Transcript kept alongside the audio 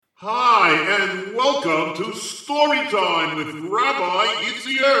Hi, and welcome to Storytime with Rabbi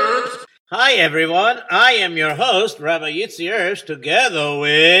Yitzy Erps. Hi, everyone. I am your host, Rabbi Yitzy Erps, together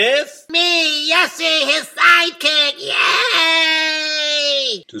with... me, Yossi, his sidekick.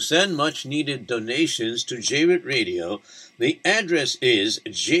 Yay! To send much-needed donations to JRoot Radio, the address is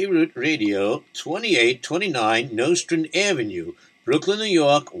JRoot Radio, 2829 Nostrand Avenue, Brooklyn, New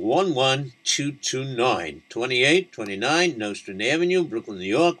York, 11229. 2829 Nostrand Avenue, Brooklyn, New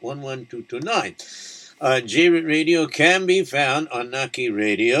York, 11229. JRoot Radio can be found on Naki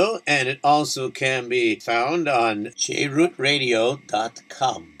Radio, and it also can be found on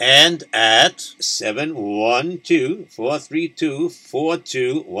JRootRadio.com and at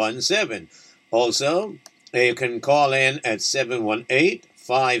 712-432-4217. Also, you can call in at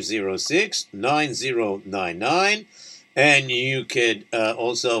 718-506-9099. And you could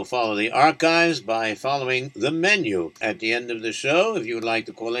also follow the archives by following the menu at the end of the show if you would like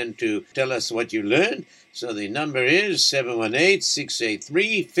to call in to tell us what you learned. So the number is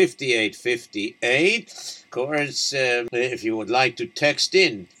 718-683-5858. Of course, if you would like to text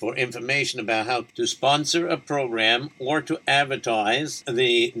in for information about how to sponsor a program or to advertise,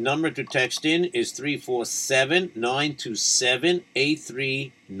 the number to text in is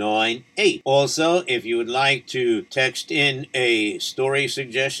 347-927-8398. Also, if you would like to text in a story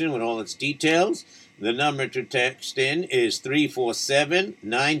suggestion with all its details, the number to text in is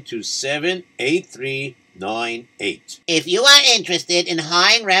 347-927-8398. If you are interested in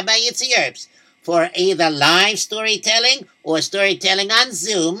hiring Rabbi Yitzy Erps for either live storytelling or storytelling on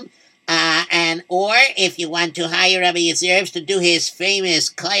Zoom, or if you want to hire Rabbi Yitzy Erps to do his famous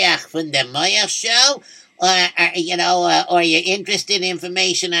Koyach von der Moyer show, or you're interested in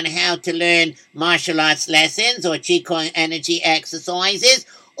information on how to learn martial arts lessons or Qigong energy exercises,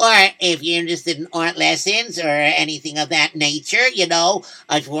 or if you're interested in art lessons or anything of that nature,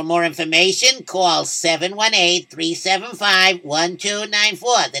 for more information, call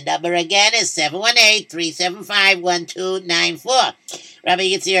 718-375-1294. The number again is 718-375-1294. Rabbi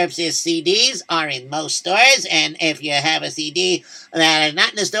Yitzy Erps' CDs are in most stores, and if you have a CD that is not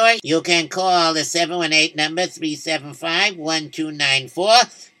in the store, you can call the 718 number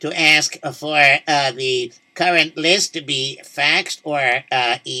 375-1294 to ask for the current list to be faxed or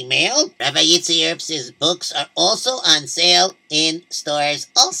emailed. Rabbi Yitzy Erps' books are also on sale in stores,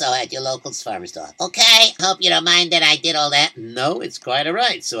 also at your local farmer store. Okay, hope you don't mind that I did all that. No, it's quite all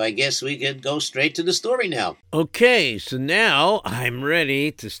right. So I guess we could go straight to the story now. Okay, so now I'm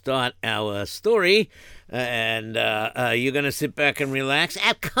ready to start our story. And you're going to sit back and relax?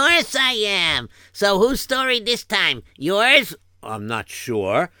 Of course I am. So whose story this time? Yours? I'm not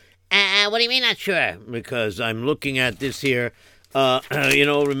sure. What do you mean not sure? Because I'm looking at this here.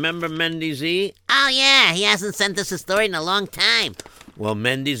 Remember Mendy Z? Oh, yeah. He hasn't sent us a story in a long time. Well,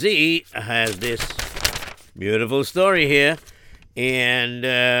 Mendy Z has this beautiful story here. And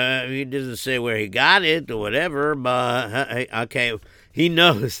he doesn't say where he got it or whatever. But, okay, he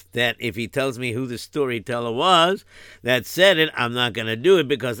knows that if he tells me who the storyteller was that said it, I'm not going to do it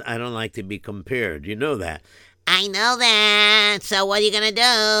because I don't like to be compared. You know that. I know that. So what are you going to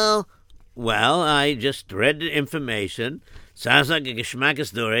do? Well, I just read the information. Sounds like a geschmack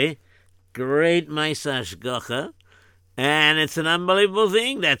story. Great Meisash Gocha. And it's an unbelievable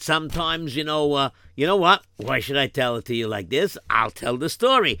thing that sometimes, you know what? Why should I tell it to you like this? I'll tell the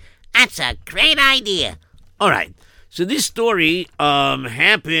story. That's a great idea. All right. So this story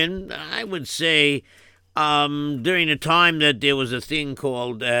happened, I would say, during the time that there was a thing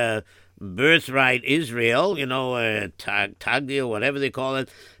called Birthright Israel, Tagdi or whatever they call it,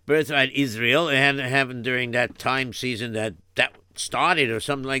 Birthright Israel. It happened during that time season that started or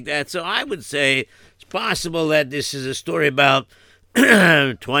something like that. So I would say it's possible that this is a story about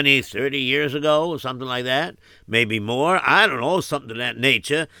 20, 30 years ago or something like that. Maybe more. I don't know, something of that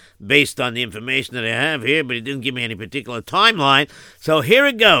nature based on the information that I have here, but it didn't give me any particular timeline. So here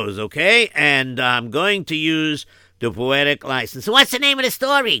it goes, okay? And I'm going to use the poetic license. So what's the name of the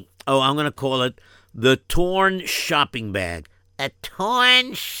story? Oh, I'm going to call it The Torn Shopping Bag. A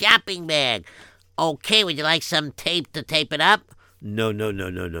torn shopping bag. Okay, would you like some tape to tape it up? No.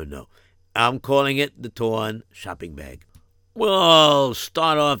 I'm calling it The Torn Shopping Bag. We'll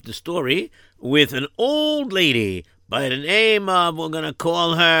start off the story with an old lady by the name of, we're going to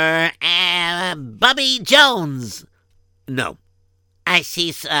call her... Bubby Jones. No.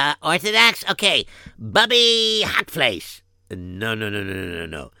 She's Orthodox? Okay. Bubby Hackfleisch. No.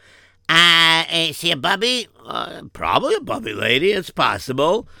 Is she a bubby? Probably a bubby lady. It's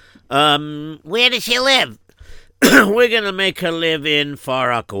possible. Where does she live? We're going to make her live in Far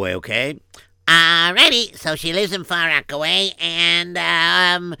Rockaway, okay? Alrighty, so she lives in Far Rockaway,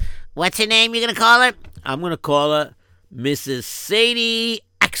 and, what's her name you're gonna call her? I'm going to call her Mrs. Sadie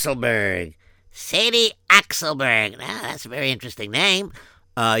Axelberg. Sadie Axelberg. Now, that's a very interesting name.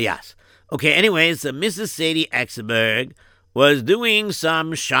 Yes. Okay, anyways, Mrs. Sadie Axelberg was doing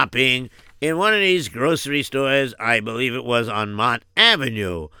some shopping in one of these grocery stores. I believe it was on Mott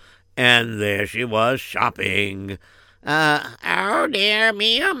Avenue. And there she was shopping. Oh dear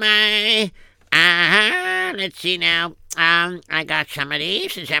me, oh my. Let's see now. I got some of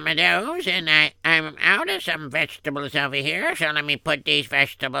these and some of those, and I'm out of some vegetables over here, so let me put these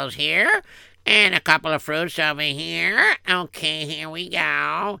vegetables here, and a couple of fruits over here. Okay, here we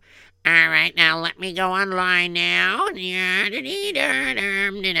go. All right, now let me go online now. Okay,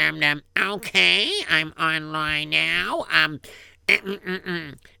 I'm online now.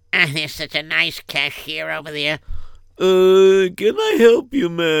 There's such a nice cashier over there. Can I help you,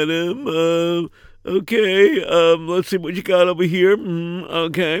 madam? Okay, let's see what you got over here.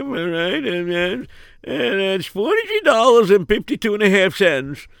 Okay, all right, and that's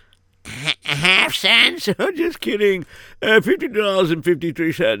 $43.52.5. Half cents? Just kidding.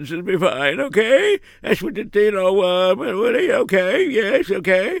 $50.53 will be fine, okay? That's what okay, yes,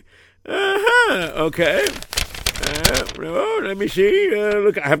 okay. Okay. Let me see.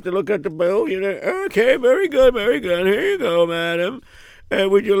 Look, I have to look at the bill. Okay, very good, very good. Here you go, madam.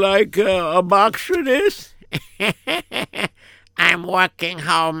 Would you like a box for this? I'm walking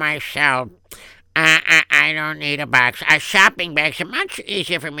home myself. I don't need a box. Shopping bags are much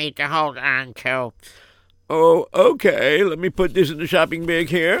easier for me to hold on to. Oh, okay. Let me put this in the shopping bag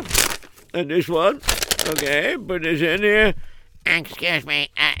here. And this one. Okay, put this in here. Excuse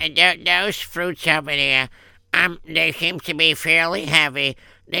me. Those fruits over there, they seem to be fairly heavy.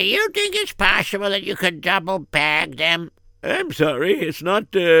 Do you think it's possible that you could double bag them? I'm sorry, it's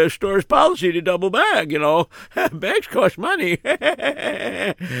not the store's policy to double bag, Bags cost money. Do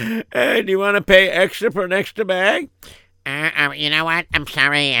you want to pay extra for an extra bag? You know what? I'm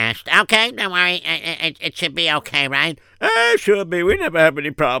sorry I asked. Okay, don't worry. It should be okay, right? Should be. We never have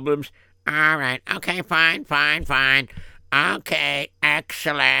any problems. All right. Okay, fine. Okay,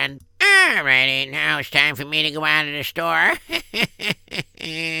 excellent. Alrighty, now it's time for me to go out of the store.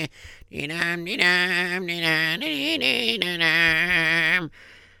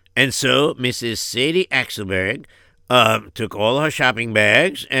 And so Mrs. Sadie Axelberg took all her shopping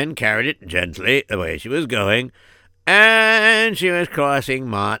bags and carried it gently the way she was going, and she was crossing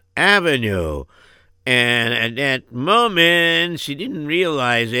Mott Avenue. And at that moment, she didn't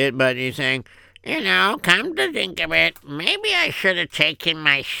realize it, but she's saying, come to think of it, maybe I should have taken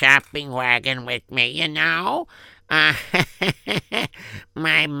my shopping wagon with me,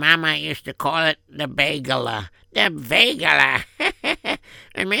 My mama used to call it the bagela. The bagela.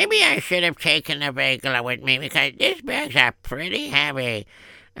 And maybe I should have taken the bagela with me because these bags are pretty heavy.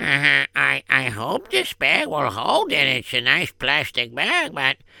 I hope this bag will hold it. It's a nice plastic bag,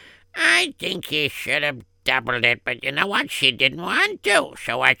 but I think you should have doubled it. But you know what? She didn't want to.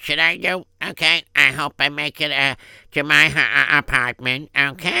 So what should I do? Okay, I hope I make it to my apartment.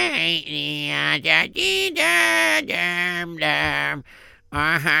 Okay.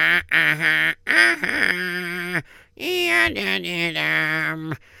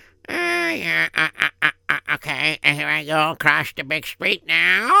 Okay, here I go across the big street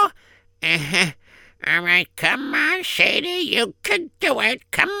now. All right, come on, Sadie, you can do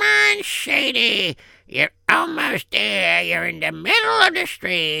it. Come on, Sadie. You're almost there. You're in the middle of the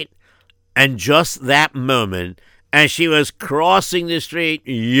street. And just that moment, as she was crossing the street,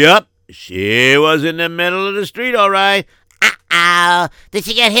 yup, she was in the middle of the street, all right. Uh-oh. Did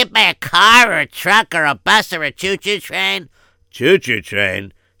she get hit by a car or a truck or a bus or a choo-choo train? Choo-choo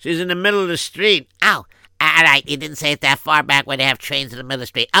train? She's in the middle of the street. Oh, all right. You didn't say it that far back where they have trains in the middle of the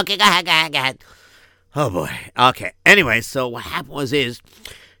street. Okay, go ahead. Oh, boy. Okay. Anyway, so what happened is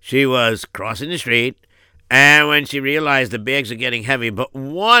she was crossing the street, and when she realized the bags are getting heavy, but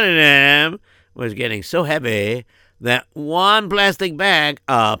one of them was getting so heavy that one plastic bag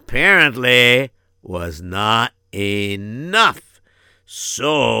apparently was not enough.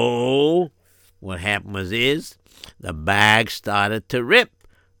 So what happened was the bag started to rip.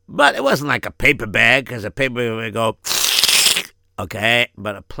 But it wasn't like a paper bag, because a paper bag would go, okay?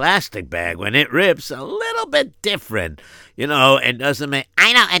 But a plastic bag, when it rips, a little bit different. It doesn't make...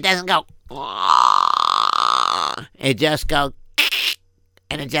 I know, it doesn't go... It just goes...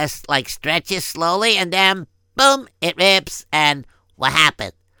 And it just, stretches slowly, and then, boom, it rips, and what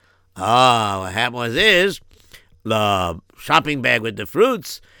happened? What happened was the shopping bag with the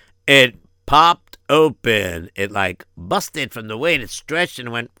fruits, it popped open. It, busted from the weight. It stretched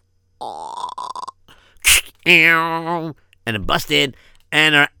and went And it busted,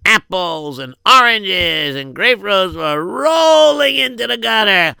 and her apples and oranges and grapefruits were rolling into the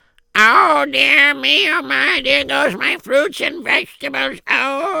gutter. Oh, dear me, oh my, there goes my fruits and vegetables.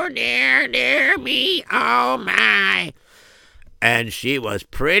 Oh, dear me, oh my. And she was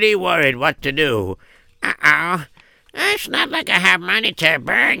pretty worried what to do. Uh-oh. It's not like I have money to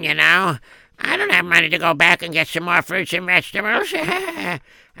burn, you know. I don't have money to go back and get some more fruits and vegetables.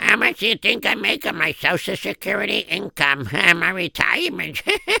 How much do you think I make on my Social Security income, my retirement?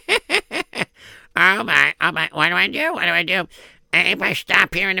 Oh my, what do I do? If I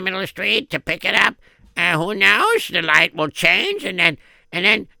stop here in the middle of the street to pick it up, who knows? The light will change, and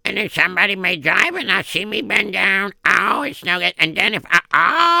then somebody may drive and not see me bend down. Oh, it's no good. And then if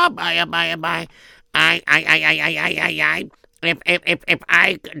If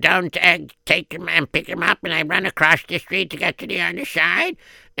I don't take him and pick him up, and I run across the street to get to the other side,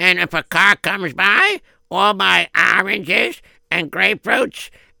 and if a car comes by, all my oranges and grapefruits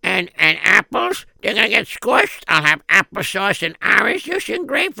and apples, they're going to get squished. I'll have applesauce and orange juice and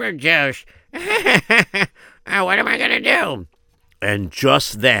grapefruit juice. What am I going to do? And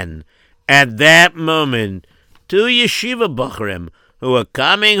just then, at that moment, two yeshiva bochurim who were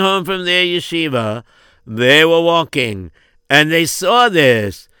coming home from their yeshiva, they were walking, and they saw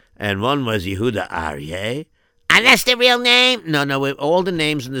this. And one was Yehuda Aryeh. And that's the real name? No, all the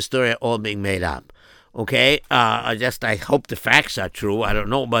names in the story are all being made up. Okay, I hope the facts are true. I don't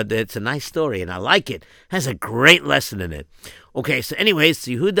know, but it's a nice story, and I like it. It has a great lesson in it. Okay, so anyways,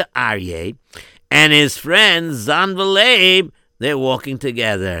 Yehuda Aryeh and his friend Zan V'Leib, they're walking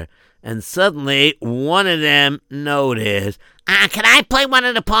together, and suddenly one of them noticed, can I play one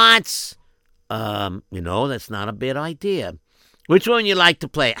of the parts? That's not a bad idea. Which one you like to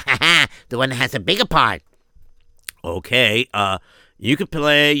play? The one that has a bigger part. Okay, you could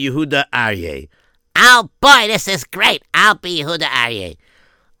play Yehuda Aryeh. Oh, boy, this is great. I'll be Yehuda Aryeh.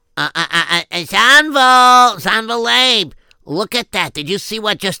 Zan V'Leib, look at that. Did you see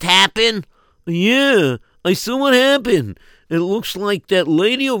what just happened? Yeah, I saw what happened. It looks like that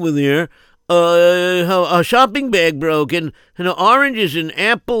lady over there, her shopping bag broke, and her oranges and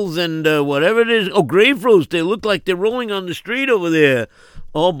apples and whatever it is. Oh, grapefruits. They look like they're rolling on the street over there.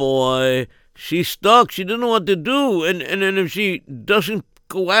 Oh, boy. She's stuck. She doesn't know what to do. And if she doesn't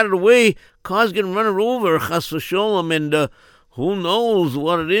go out of the way, cars can run her over, chas v'sholem, and who knows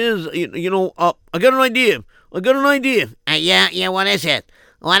what it is. I got an idea. Yeah, what is it?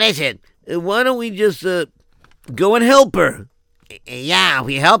 Why don't we just go and help her? Yeah,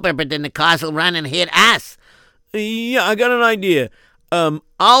 we help her, but then the cars will run and hit us. Yeah, I got an idea. I'll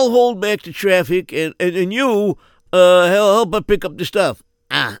hold back the traffic, and you help her pick up the stuff.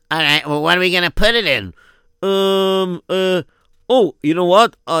 All right. Well, what are we gonna put it in? Oh, you know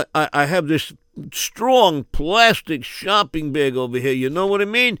what? I have this strong plastic shopping bag over here. You know what I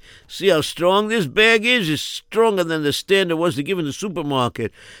mean? See how strong this bag is? It's stronger than the standard was to give in the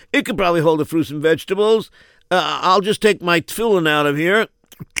supermarket. It could probably hold the fruits and vegetables. I'll just take my tefillin out of here.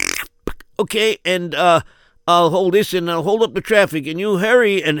 Okay, and I'll hold this and I'll hold up the traffic. And you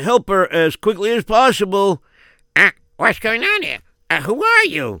hurry and help her as quickly as possible. What's going on here? Who are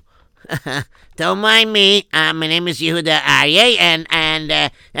you? Don't mind me. My name is Yehuda Aryeh,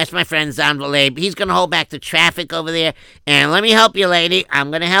 and that's my friend Zan V'Leib. He's going to hold back the traffic over there. And let me help you, lady. I'm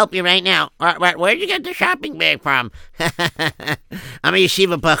going to help you right now. Where'd you get the shopping bag from? I'm a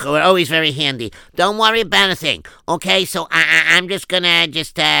yeshiva bacher. We're always very handy. Don't worry about anything. Okay, so I'm just going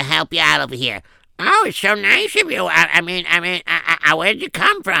to help you out over here. Oh, it's so nice of you. Where'd you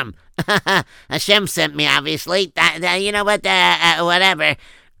come from? Hashem sent me, obviously. You know what? Whatever.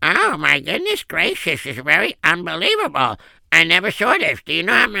 Oh, my goodness gracious, it's very unbelievable. I never saw this. Do you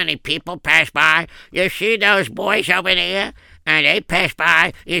know how many people pass by? You see those boys over there? And they pass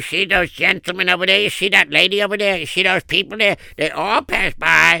by. You see those gentlemen over there? You see that lady over there? You see those people there? They all pass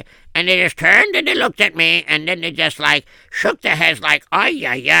by, and they just turned and they looked at me, and then they just, shook their heads like, ay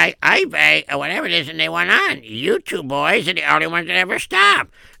vey, or whatever it is, and they went on. You two boys are the only ones that ever stop.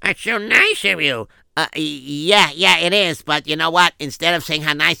 That's so nice of you. Yeah, it is. But you know what? Instead of saying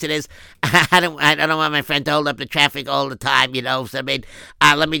how nice it is, I don't want my friend to hold up the traffic all the time, So,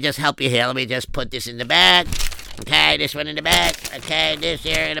 let me just help you here. Let me just put this in the bag. Okay, this one in the back. Okay, this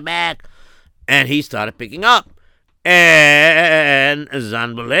here in the back. And he started picking up. And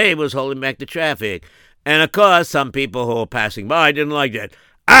Zan V'Leib was holding back the traffic. And of course, some people who were passing by didn't like that.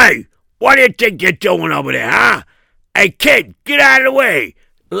 Hey, what do you think you're doing over there, huh? Hey, kid, get out of the way.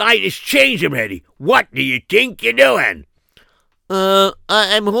 Light is changed already. What do you think you're doing?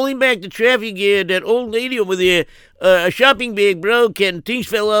 I'm holding back the traffic here. That old lady over there, a shopping bag broke and things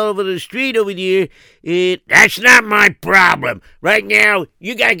fell all over the street over there. That's not my problem. Right now,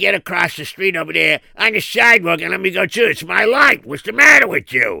 you gotta get across the street over there on the sidewalk and let me go too. It's my life. What's the matter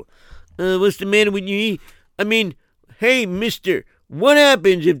with you? What's the matter with you? I mean, hey, mister, what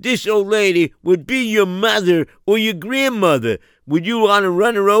happens if this old lady would be your mother or your grandmother? Would you want to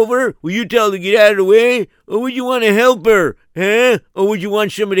run her over? Would you tell her to get out of the way? Or would you want to help her? Huh? Or would you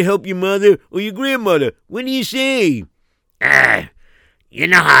want somebody to help your mother or your grandmother? What do you say? You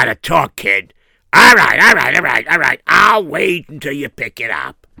know how to talk, kid. All right. I'll wait until you pick it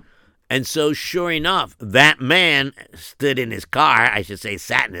up. And so, sure enough, that man stood in his car, I should say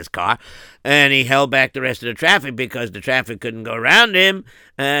sat in his car, and he held back the rest of the traffic because the traffic couldn't go around him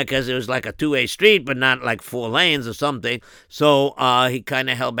because it was like a two-way street, but not like 4 lanes or something. So he kind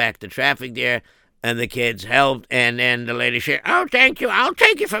of held back the traffic there, and the kids helped, and then the lady said, "Oh, thank you. I'll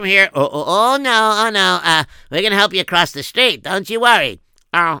take you from here." Oh, no. We're going to help you across the street. Don't you worry.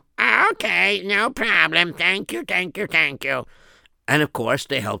 Oh, okay. No problem. Thank you. And, of course,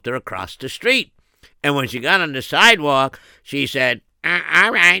 they helped her across the street. And when she got on the sidewalk, she said,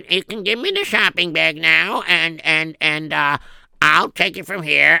 all right, you can give me the shopping bag now, and I'll take it from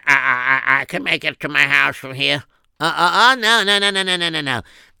here. I can make it to my house from here. No.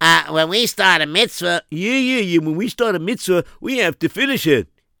 When we start a mitzvah... Yeah, when we start a mitzvah, we have to finish it.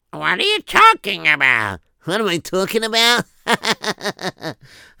 What are you talking about? What am I talking about?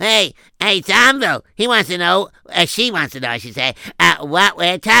 Hey, Tomville, he wants to know, she wants to know, I should say, what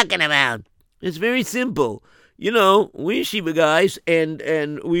we're talking about. It's very simple. You know, we're yeshiva guys,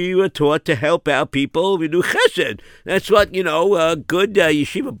 and we were taught to help out people. We do chesed. That's what, good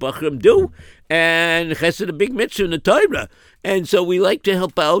yeshiva bachrim do. And chesed, a big mitzvah in the Torah. And so we like to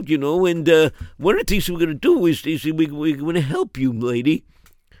help out, and one of the things we're going to do is we're going to help you, lady.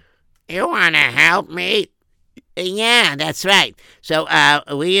 You want to help me? Yeah, that's right. So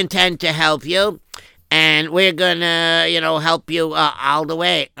we intend to help you, and we're going to, help you all the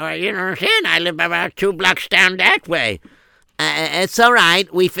way. You understand? I live about 2 blocks down that way. It's all right.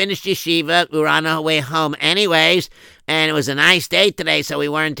 We finished yeshiva. We were on our way home anyways, and it was a nice day today, so we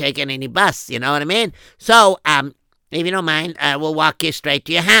weren't taking any bus, you know what I mean? So, if you don't mind, we'll walk you straight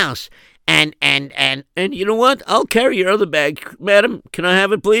to your house. And you know what? I'll carry your other bag. Madam, can I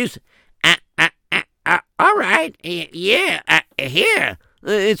have it, please? All right. Yeah, here.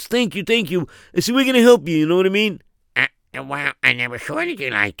 It's thank you. So we're going to help you, you know what I mean? Well, I never saw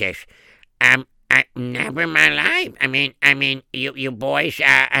anything like this. I never in my life. I mean, you boys,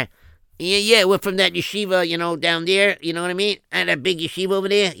 Yeah, we're from that yeshiva, down there, you know what I mean? And that big yeshiva over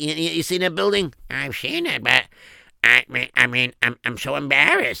there, you seen that building? I've seen it, but I'm so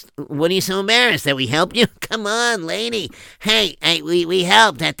embarrassed. What are you so embarrassed, that we helped you? Come on, lady. Hey, we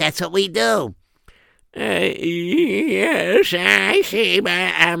helped. That's what we do. Yes, I see, but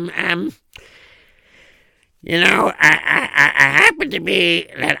I happen to be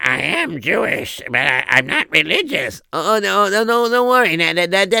that I am Jewish, but I'm not religious. Oh, no, don't worry.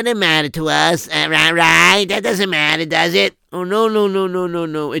 That doesn't matter to us, right? That doesn't matter, does it? Oh,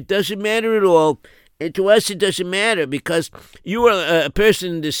 no. It doesn't matter at all. To us, it doesn't matter because you are a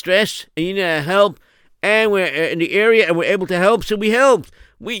person in distress and you need help, and we're in the area and we're able to help, so we helped.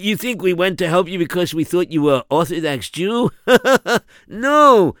 You think we went to help you because we thought you were Orthodox Jew?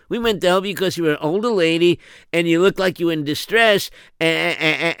 No, we went to help you because you were an older lady and you looked like you were in distress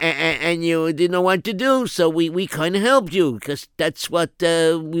and you didn't know what to do. So we kind of helped you because that's what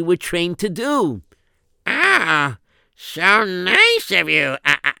we were trained to do. Ah, so nice of you.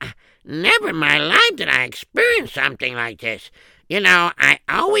 Never in my life did I experience something like this. I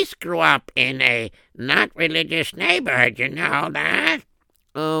always grew up in a not religious neighborhood. You know that?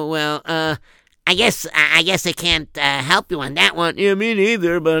 Oh, well, I guess I can't help you on that one. Yeah, me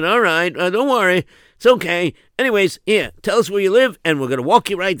neither, but all right, don't worry. It's okay. Anyways, here, tell us where you live, and we're going to walk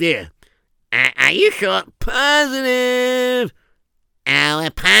you right there. Are you sure? Positive. Oh,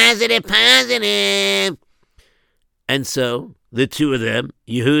 positive. And so, the two of them,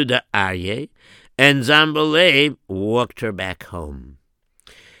 Yehuda Aryeh and Zamboleh, walked her back home.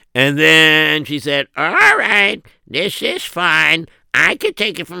 And then she said, all right, this is fine. I could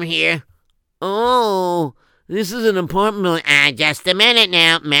take it from here. Oh, this is an apartment. Just a minute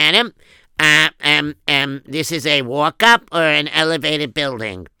now, madam. This is a walk-up or an elevated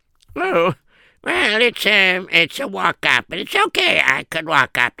building? Oh, well, it's a walk-up, but it's okay. I could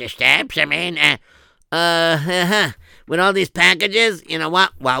walk up the steps. I mean, with all these packages, you know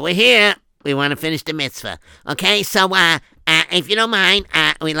what? While we're here, we want to finish the mitzvah. Okay, so, if you don't mind,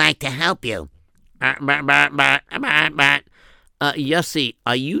 we'd like to help you. But Yossi,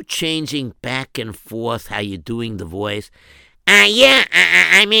 are you changing back and forth how you're doing the voice? Yeah,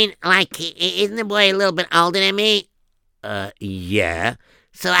 I mean, like, isn't the boy a little bit older than me? Yeah.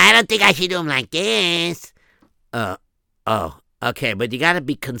 So I don't think I should do him like this. Oh, okay, but you gotta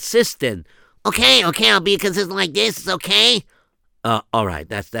be consistent. Okay, I'll be consistent like this. It's okay. All right,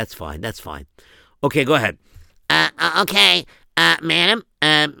 that's fine. Okay, go ahead. Okay. Madam,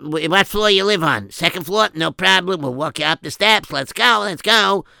 what floor you live on? Second floor? No problem. We'll walk you up the steps. Let's go.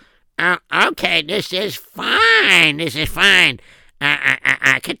 Okay, this is fine.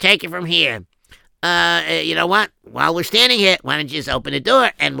 I can take it from here. You know what? While we're standing here, why don't you just open the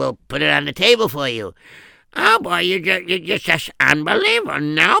door and we'll put it on the table for you? Oh boy, you're just unbelievable.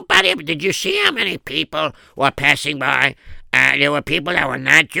 Nobody. Did you see how many people were passing by? There were people that were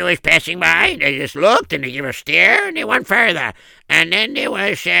not Jewish passing by. They just looked and they gave a stare and they went further. And then there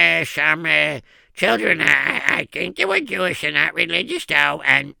was some children. I think they were Jewish and not religious though.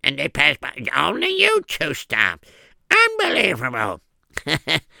 And they passed by. Only you two stopped. Unbelievable.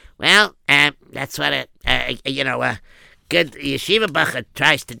 Well, that's what a good yeshiva bacher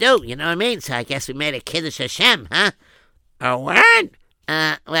tries to do. You know what I mean? So I guess we made a Kiddush Hashem, huh? A what?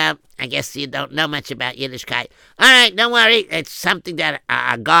 Well, I guess you don't know much about Yiddishkeit. All right, don't worry. It's something that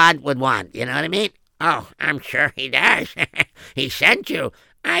a God would want. You know what I mean? Oh, I'm sure he does. He sent you.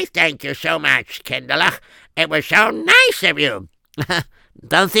 I thank you so much, Kinderlach. It was so nice of you.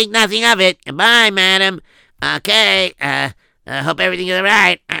 Don't think nothing of it. Goodbye, madam. Okay, hope everything is all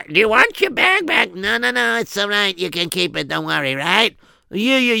right. Do you want your bag back? No, it's all right. You can keep it. Don't worry, right?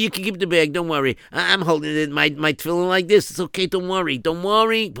 Yeah, you can keep the bag. Don't worry. I'm holding it my tefillin like this. It's okay. Don't worry.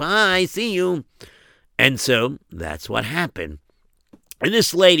 Bye. See you. And so that's what happened. And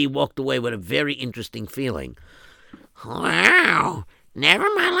this lady walked away with a very interesting feeling. Wow. Never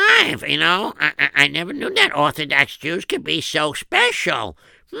in my life, I never knew that Orthodox Jews could be so special.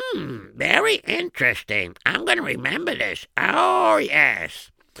 Very interesting. I'm going to remember this. Oh,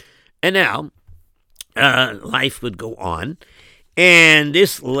 yes. And now, life would go on. And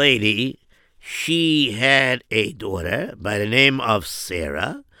this lady, she had a daughter by the name of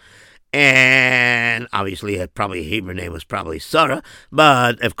Sarah. And obviously her Hebrew name was probably Sarah.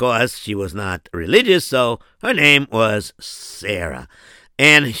 But, of course, she was not religious, so her name was Sarah.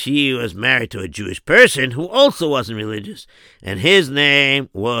 And she was married to a Jewish person who also wasn't religious. And his name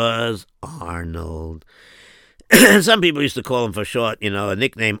was Arnold. Some people used to call him for short, a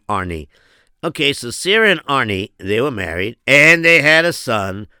nickname Arnie. Okay, so Sarah and Arnie, they were married, and they had a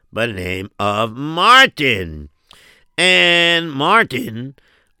son by the name of Martin. And Martin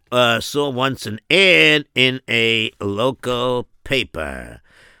saw once an ad in a local paper.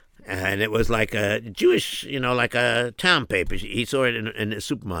 And it was like a Jewish, like a town paper. He saw it in a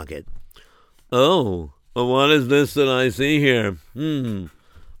supermarket. Oh, well, what is this that I see here? Let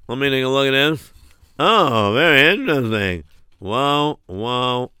me take a look at this. Oh, very interesting. Wow.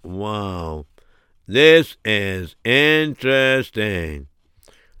 This is interesting.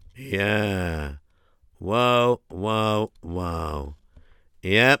 Yeah. Wow.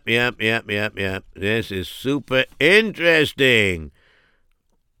 Yep. This is super interesting.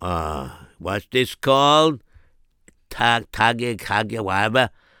 What's this called?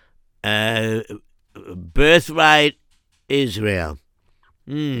 Birthright Israel.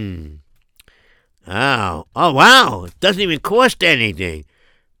 Oh, wow. It doesn't even cost anything.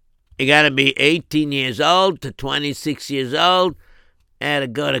 You got to be 18 years old to 26 years old. Had to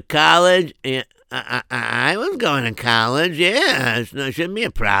go to college. I was going to college, yeah. It shouldn't be a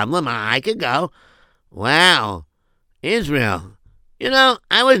problem. I could go. Wow. Israel.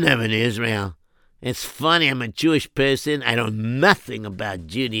 I was never in Israel. It's funny, I'm a Jewish person. I know nothing about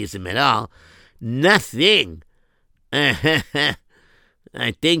Judaism at all. Nothing. I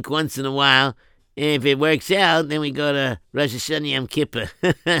think once in a while, if it works out, then we go to Rosh Hashanah Yom Kippur.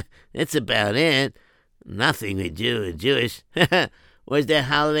 That's about it. Nothing with Jewish. Was that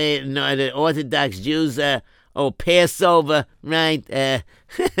holiday? No, the Orthodox Jews, Passover, right?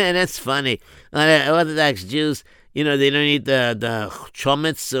 That's funny. The Orthodox Jews, they don't eat the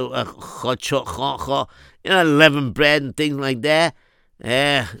chometz, leavened bread and things like that.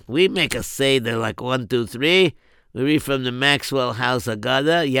 We make a seder like 1, 2, 3. We read from the Maxwell House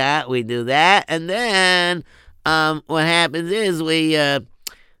Haggadah. Yeah, we do that. And then what happens is we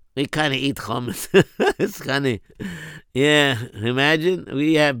kind of eat chometz. It's funny. Yeah, imagine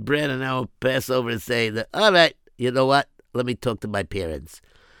we have bread and our Passover and say that, all right, you know what? Let me talk to my parents.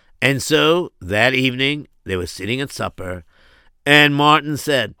 And so that evening, they were sitting at supper, and Martin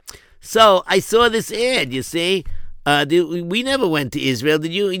said, so I saw this ad, you see. We never went to Israel.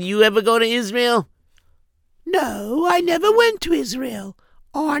 Did you ever go to Israel? No, I never went to Israel.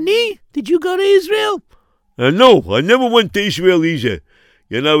 Arnie, did you go to Israel? No, I never went to Israel either.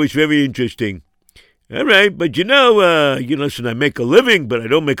 It's very interesting. All right, but listen, I make a living, but I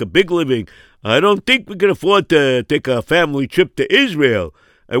don't make a big living. I don't think we can afford to take a family trip to Israel.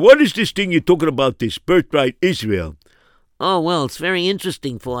 And what is this thing you're talking about, this birthright Israel? Oh, well, it's very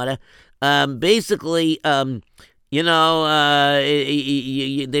interesting, Porter. Basically, they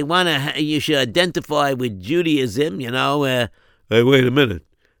want to, you should identify with Judaism, Hey, wait a minute.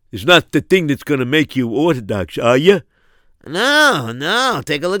 It's not the thing that's going to make you Orthodox, are you? No.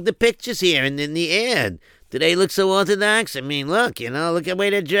 Take a look at the pictures here and in the ad. Do they look so Orthodox? I mean, look at the way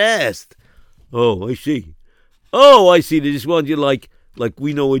they're dressed. Oh, I see. Oh, I see. They just want you like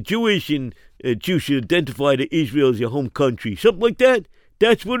we know a Jewish and Jews should identify to Israel as your home country. Something like that?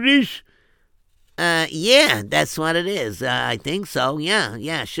 That's what it is? Yeah, that's what it is. I think so.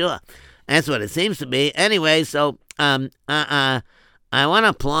 Yeah, sure. That's what it seems to be. Anyway, so, I want to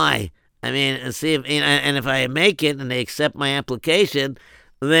apply. I mean, and see if, and if I make it and they accept my application,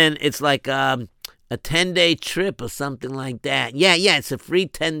 then it's like, a 10-day trip or something like that. Yeah, it's a free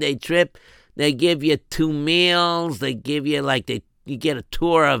 10-day trip. They give you 2 meals. They give you you get a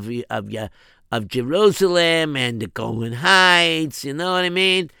tour of Jerusalem and the Golden Heights. You know what I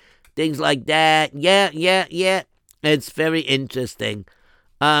mean? Things like that. Yeah. It's very interesting.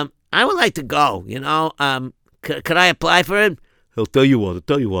 I would like to go. Could I apply for it? I'll tell you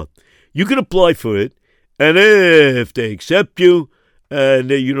what. You can apply for it, and if they accept you, and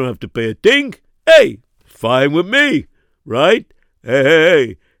you don't have to pay a thing, hey, fine with me, right?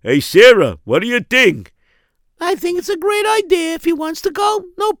 Hey, Sarah, what do you think? I think it's a great idea. If he wants to go,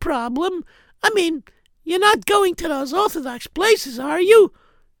 no problem. I mean, you're not going to those Orthodox places, are you?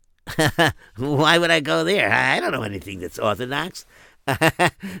 Why would I go there? I don't know anything that's Orthodox.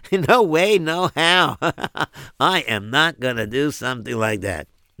 No way, no how. I am not going to do something like that.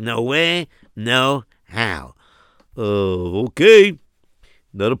 No way, no how. Okay.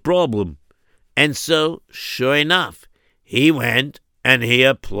 Not a problem. And so, sure enough, he went and he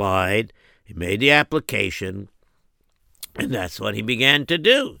applied. He made the application. And that's what he began to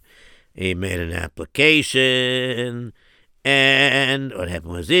do. He made an application. And what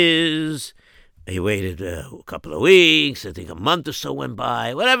happened was he waited a couple of weeks. I think a month or so went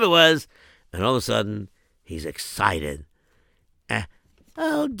by. Whatever it was. And all of a sudden, he's excited.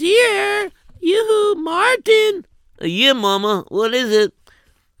 Oh, dear. Yoo-hoo, Martin. Yeah, Mama. What is it?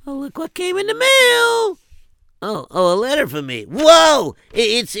 Oh, look what came in the mail. Oh, a letter for me. Whoa!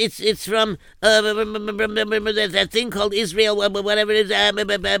 It's from that thing called Israel, whatever it is.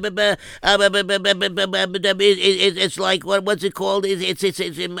 It's like what's it called? It's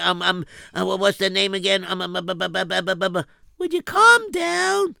what's the name again? Would you calm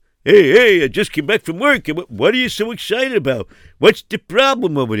down? Hey, I just came back from work. What are you so excited about? What's the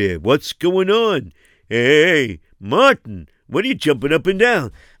problem over there? What's going on? Hey, Martin, what are you jumping up and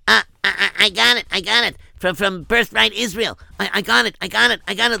down? I got it. From Birthright Israel. I got it.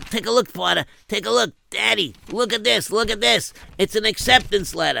 Take a look, Porter. Take a look. Daddy, look at this. It's an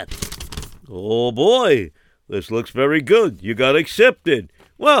acceptance letter. Oh, boy. This looks very good. You got accepted.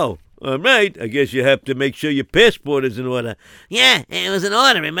 Well, all right. I guess you have to make sure your passport is in order. Yeah, it was in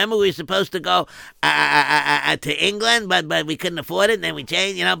order. Remember, we were supposed to go to England, but we couldn't afford it, and then we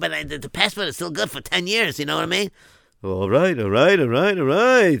changed, but the passport is still good for 10 years, you know what I mean? All right.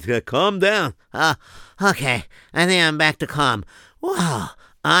 Calm down. Okay. I think I'm back to calm. Wow,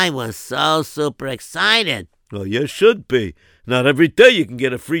 I was so super excited. Well, you should be. Not every day you can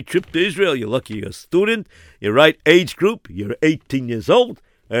get a free trip to Israel. You're lucky you're a student. You're right age group. You're 18 years old.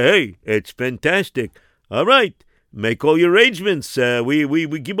 Hey, it's fantastic. All right. Make all your arrangements.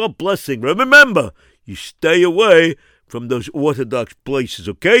 We give our blessing. Remember, you stay away from those Orthodox places,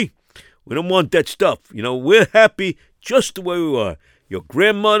 okay? We don't want that stuff. We're happy just the way we are. Your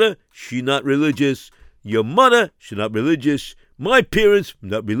grandmother, she not religious. Your mother, she not religious. My parents,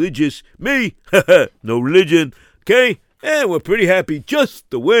 not religious. Me, no religion. Okay? And we're pretty happy just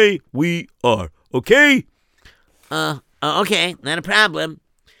the way we are. Okay? Okay, not a problem.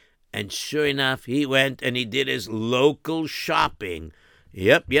 And sure enough, he went and he did his local shopping.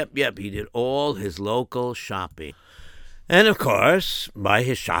 Yep. He did all his local shopping. And, of course, by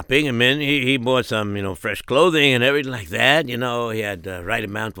his shopping, he bought some, fresh clothing and everything like that. He had the right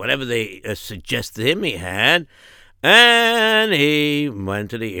amount, whatever they suggested him, he had. And he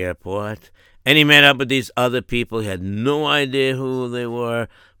went to the airport, and he met up with these other people. He had no idea who they were,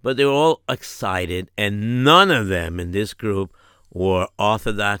 but they were all excited, and none of them in this group were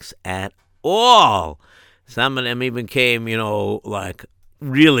Orthodox at all. Some of them even came,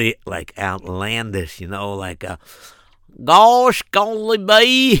 really like outlandish, like gosh, golly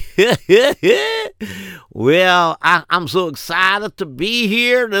bee. Well, I'm so excited to be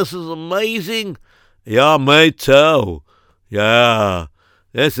here. This is amazing. Yeah, me too. Yeah,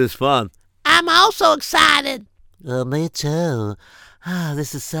 this is fun. I'm also excited. Me too. Oh,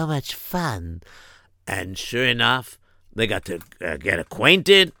 this is so much fun. And sure enough, they got to get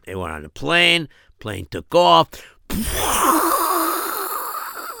acquainted. They went on a plane. Plane took off.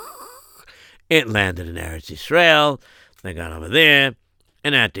 It landed in Eretz Yisrael. They got over there.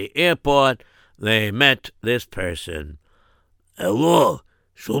 And at the airport, they met this person. Hello,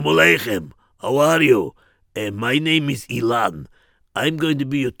 Shalom Aleichem. How are you? My name is Ilan. I'm going to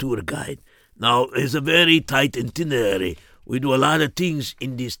be your tour guide. Now, it's a very tight itinerary. We do a lot of things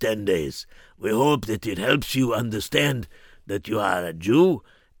in these 10 days. We hope that it helps you understand that you are a Jew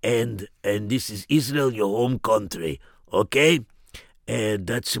and this is Israel, your home country. Okay? And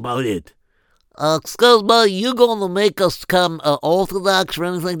that's about it. Excuse me, you gonna make us come Orthodox or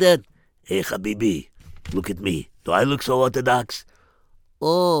anything like that? Hey, Habibi, look at me. Do I look so Orthodox?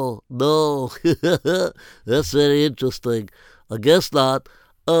 Oh, no. That's very interesting. I guess not.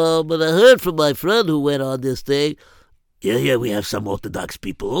 But I heard from my friend who went on this thing. Yeah, we have some Orthodox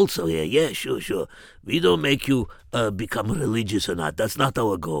people also here. Yeah, sure. We don't make you become religious or not. That's not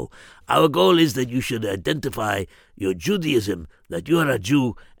our goal. Our goal is that you should identify your Judaism, that you are a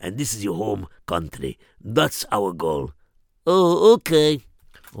Jew, and this is your home country. That's our goal. Oh, okay.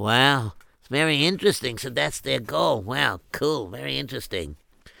 Wow. It's very interesting. So that's their goal. Wow, cool. Very interesting.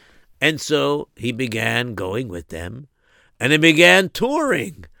 And so he began going with them, and they began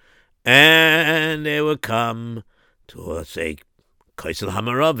touring. And they would come to, say, Kaisel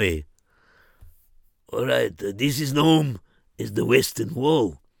Hamaravi. All right, this is known as the Western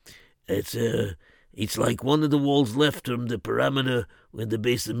Wall. It's like one of the walls left from the perimeter where the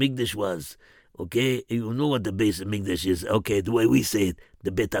base of Mikdash was. Okay, you know what the base of Mikdash is. Okay, the way we say it,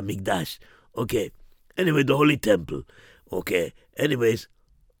 the Bet HaMikdash. Okay, anyway, the Holy Temple. Okay, anyways.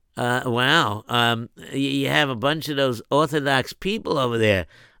 Wow. You have a bunch of those Orthodox people over there.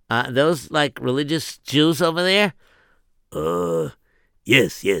 Those like religious Jews over there?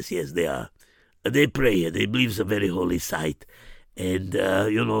 Yes, they are. They pray. They believe it's a very holy site. And,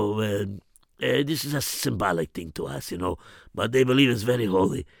 this is a symbolic thing to us, but they believe it's very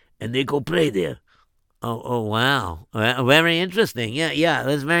holy. And they go pray there. Oh, wow. Very interesting. Yeah,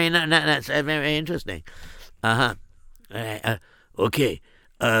 that's that's very interesting. Okay.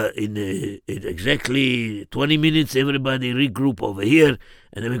 In exactly 20 minutes, everybody regroup over here,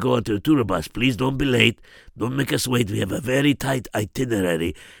 and then we go on to the tour bus. Please don't be late. Don't make us wait. We have a very tight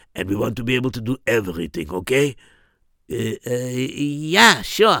itinerary, and we want to be able to do everything, okay? Yeah,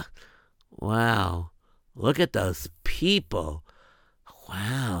 sure. Wow. Look at those people.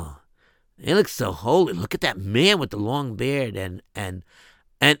 Wow. They look so holy. Look at that man with the long beard and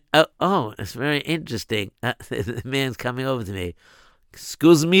it's very interesting. The man's coming over to me.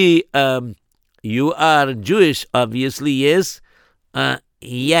 Excuse me, you are Jewish, obviously, yes?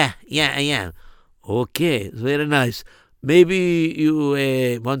 Yeah, I am. Okay, very nice. Maybe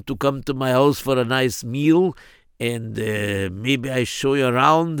you want to come to my house for a nice meal, and maybe I show you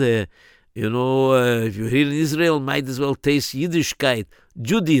around. If you're here in Israel, might as well taste Yiddishkeit,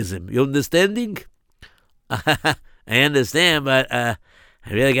 Judaism. You understanding? I understand, but I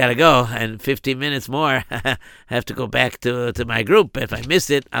really got to go, and 15 minutes more. I have to go back to my group. If I miss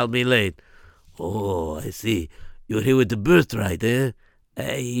it, I'll be late. Oh, I see. You're here with the birthright, eh?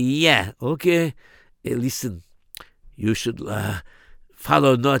 Yeah. Okay. Hey, listen, you should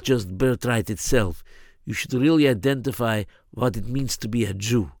follow not just birthright itself. You should really identify what it means to be a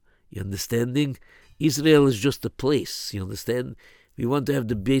Jew. You understanding? Israel is just a place, you understand? We want to have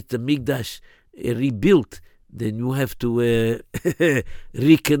the Beit HaMikdash rebuilt. Then you have to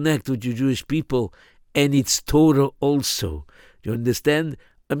reconnect with your Jewish people and its Torah also. You understand?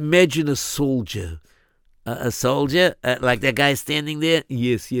 Imagine a soldier. A soldier? Like that guy standing there?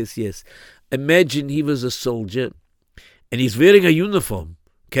 Yes. Imagine he was a soldier and he's wearing a uniform.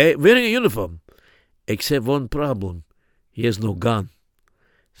 Okay? Wearing a uniform. Except one problem. He has no gun.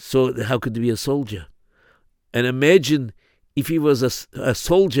 So how could he be a soldier? And imagine if he was a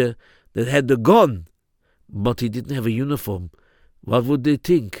soldier that had the gun, but he didn't have a uniform. What would they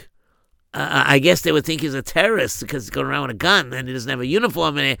think? I guess they would think he's a terrorist because he's going around with a gun and he doesn't have a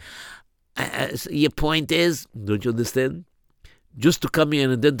uniform. And your point is? Don't you understand? Just to come here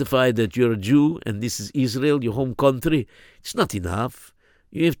and identify that you're a Jew and this is Israel, your home country, it's not enough.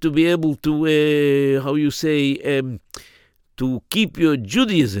 You have to be able to, to keep your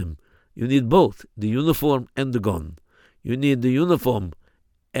Judaism. You need both, the uniform and the gun. You need the uniform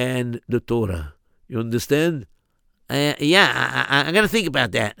and the Torah. You understand? Yeah, I'm going to think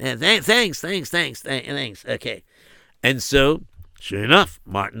about that. Thanks. Okay. And so, sure enough,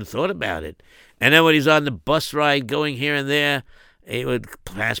 Martin thought about it. And then when he's on the bus ride going here and there, he would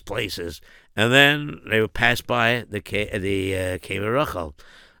pass places. And then they would pass by the Cave of Rachel.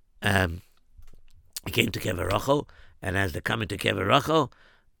 He came to Cave of Rachel, and as they're coming to Cave of Rachel,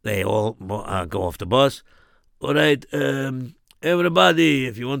 they all go off the bus. All right, everybody,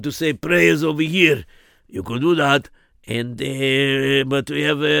 if you want to say prayers over here, you can do that. And but we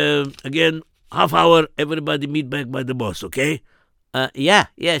have, again, half hour, everybody meet back by the bus, okay? Yeah,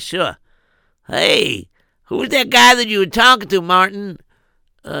 sure. Hey, who's that guy that you were talking to, Martin?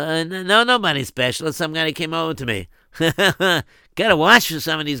 No, nobody special. Some guy that came over to me. Gotta watch for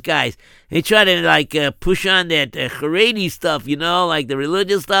some of these guys. They try to, push on that Haredi stuff, like the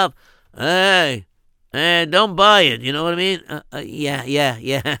religious stuff. Hey, don't buy it, you know what I mean?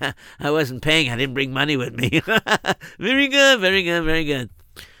 Yeah. I wasn't paying. I didn't bring money with me. Very good.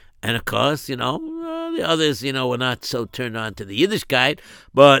 And, of course, the others, were not so turned on to the Yiddish guide,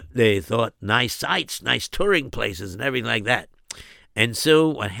 but they thought nice sights, nice touring places and everything like that. And so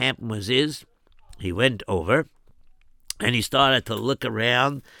what happened is he went over and he started to look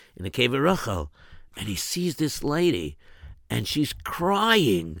around in the Cave of Rachel, and he sees this lady, and she's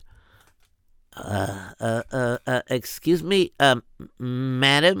crying. Excuse me,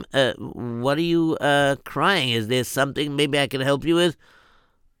 madam, what are you crying? Is there something maybe I can help you with?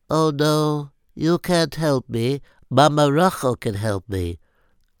 Oh, no, you can't help me. Mama Rachel can help me.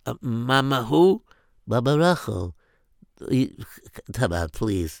 Mama who? Mama Rachel. Come on,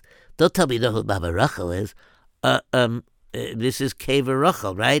 please. Don't tell me you know who Mama Rachel is. This is Cave of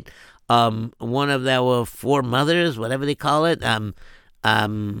Rachel, right? One of our four mothers, whatever they call it.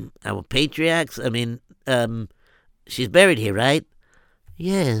 Our patriarchs. I mean, she's buried here, right?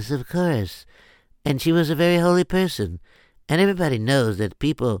 Yes, of course. And she was a very holy person. And everybody knows that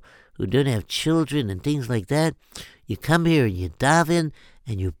people who don't have children and things like that, you come here and you daven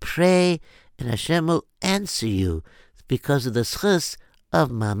and you pray, and Hashem will answer you because of the schus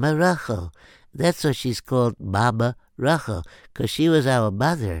of Mama Rachel. That's why she's called Mama Rachel, because she was our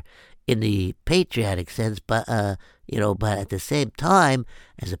mother in the patriotic sense, but at the same time,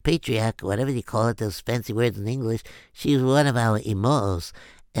 as a patriarch, whatever you call it, those fancy words in English, she was one of our imos.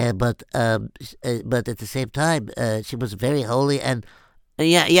 But at the same time, she was very holy and...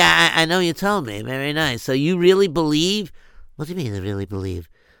 I know you told me. Very nice. So you really believe? What do you mean I really believe?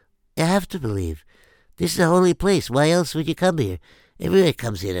 You have to believe. This is a holy place. Why else would you come here? Everybody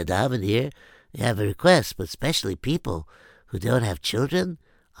comes here to daven here. They have a request, but especially people who don't have children.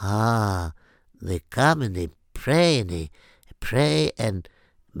 They come and they pray, and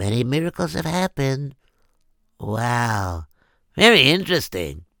many miracles have happened. Wow. Very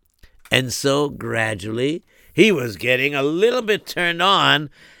interesting. And so gradually he was getting a little bit turned on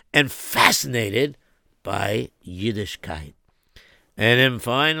and fascinated by Yiddishkeit. And then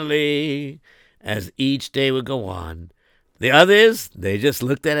finally, as each day would go on, the others, they just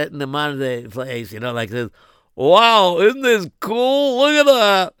looked at it in the modern place, like this. Wow, isn't this cool? Look at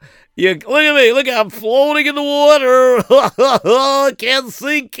that. Look at me. Look, I'm floating in the water. Can't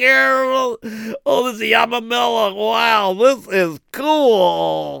sink here. Oh, this is Yamamela. Wow, this is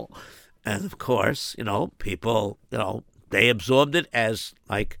cool. And of course, people, they absorbed it as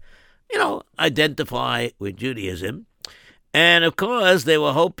identify with Judaism. And of course, they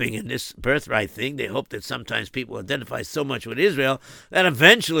were hoping in this birthright thing, they hoped that sometimes people identify so much with Israel that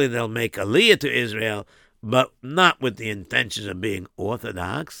eventually they'll make Aliyah to Israel, but not with the intentions of being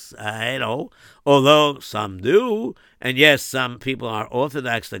Orthodox, although some do. And yes, some people are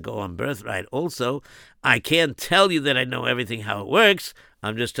Orthodox that go on birthright also. I can't tell you that I know everything how it works.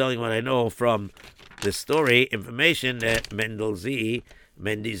 I'm just telling you what I know from the story, information that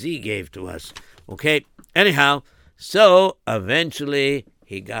Mendy Z gave to us. Okay, anyhow, so eventually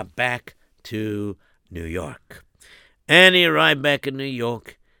he got back to New York. And he arrived back in New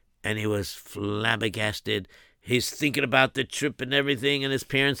York, and he was flabbergasted. He's thinking about the trip and everything, and his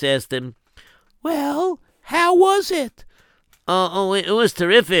parents asked him, "Well, how was it?" Oh, it was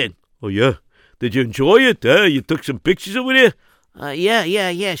terrific. Oh, yeah? Did you enjoy it? You took some pictures over there?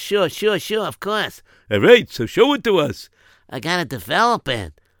 Yeah, sure, of course. All right, so show it to us. I gotta develop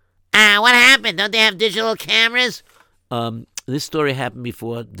it. What happened? Don't they have digital cameras? This story happened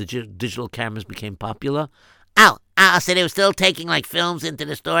before the digital cameras became popular. So they were still taking, films into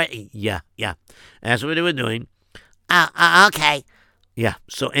the store? Yeah. That's what they were doing. Okay. Yeah,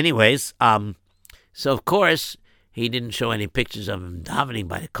 so anyways, of course, he didn't show any pictures of him davening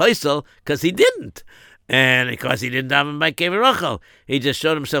by the Koisel, because he didn't. And of course, he didn't daven by Keverocho. He just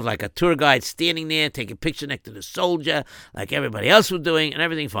showed himself like a tour guide standing there, taking a picture next to the soldier, like everybody else was doing, and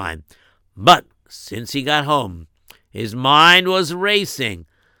everything fine. But since he got home, his mind was racing.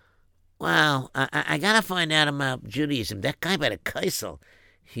 Well, I got to find out about Judaism. That guy by the Kaisel,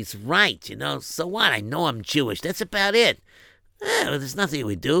 he's right, So what? I know I'm Jewish. That's about it. There's nothing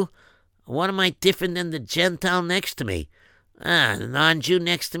we do. What am I different than the Gentile next to me? The non-Jew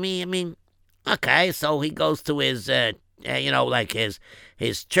next to me? I mean, okay, so he goes to his, like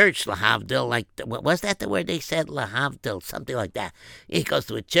his church, lahavdil, like, was that the word they said, lahavdil, something like that. He goes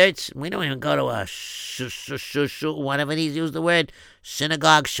to a church. We don't even go to a shul, whatever he's used the word,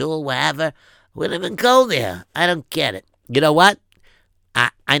 synagogue, shul, whatever. We don't even go there. I don't get it. You know what?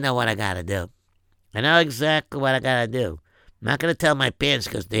 I know what I got to do. I know exactly what I got to do. I'm not going to tell my parents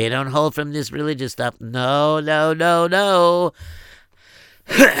because they don't hold from this religious stuff. No.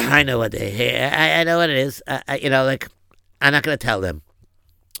 I know what they hear. I know what it is. I'm not going to tell them.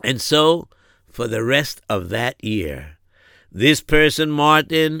 And so, for the rest of that year, this person,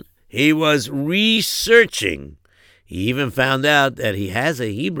 Martin, he was researching. He even found out that he has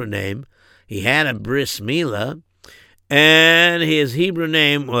a Hebrew name. He had a bris milah, and his Hebrew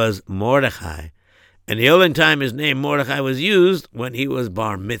name was Mordechai. And the only time his name Mordechai was used when he was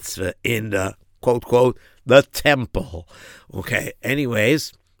bar mitzvah in the, quote, quote, the temple. Okay,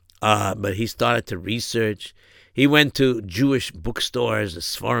 anyways, but he started to research. He went to Jewish bookstores, the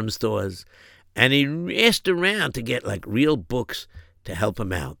Sforim stores, and he asked around to get like real books to help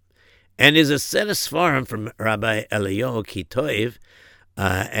him out. And there's a set of Sforim from Rabbi Eliyahu Kitoiv,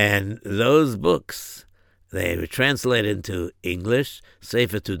 and those books, they were translated into English.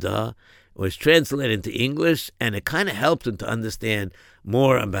 Sefer Tudah was translated into English, and it kind of helped him to understand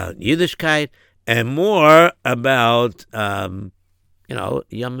more about Yiddishkeit and more about, Yom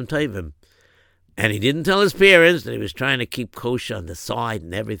Tovim. And he didn't tell his parents that he was trying to keep kosher on the side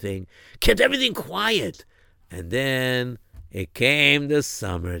and everything. Kept everything quiet. And then it came the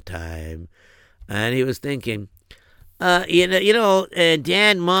summertime, and he was thinking,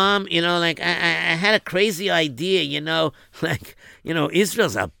 Dad, Mom, I had a crazy idea,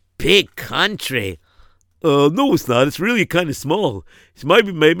 Israel's a big country. No, it's not. It's really kind of small. It's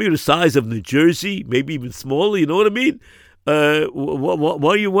maybe the size of New Jersey, maybe even smaller. You know what I mean?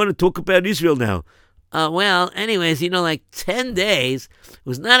 Why do you want to talk about Israel now? Well, anyways, 10 days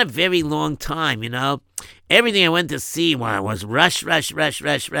was not a very long time, Everything I went to see was rush.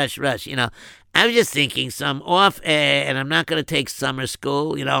 I was just thinking, so I'm off, and I'm not going to take summer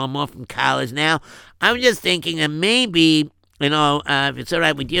school. I'm off from college now. I was just thinking that maybe, if it's all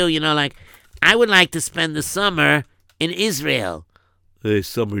right with you, I would like to spend the summer in Israel. Hey,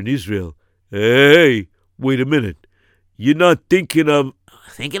 summer in Israel? Hey, wait a minute. You're not thinking of...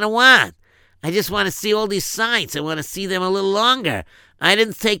 Thinking of what? I just want to see all these sights. I want to see them a little longer. I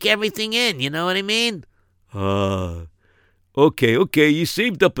didn't take everything in, you know what I mean? Okay. You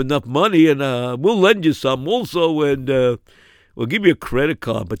saved up enough money, and we'll lend you some also, and we'll give you a credit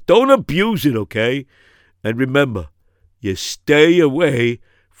card. But don't abuse it, okay? And remember, you stay away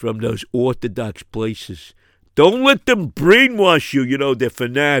from those Orthodox places. Don't let them brainwash you, they're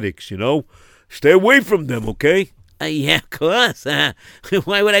fanatics, Stay away from them, okay? Yeah, of course.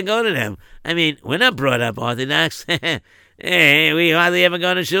 Why would I go to them? I mean, we're not brought up Orthodox. Hey, we hardly ever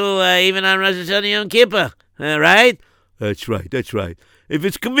go to shul, even on Rosh Hashanah Yom Kippur, right? That's right. If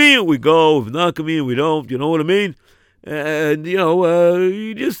it's convenient, we go. If not convenient, we don't. You know what I mean? And,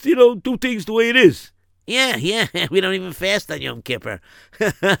 you just, do things the way it is. Yeah, we don't even fast on Yom Kippur.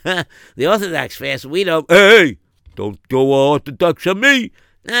 The Orthodox fast, we don't. Hey, don't go Orthodox on me.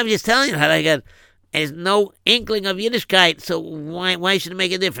 I'm just telling you how I got... There's no inkling of Yiddishkeit, so why should it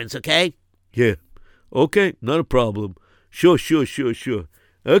make a difference, okay? Yeah. Okay, not a problem. Sure.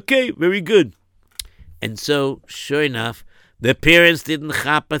 Okay, very good. And so, sure enough, the parents didn't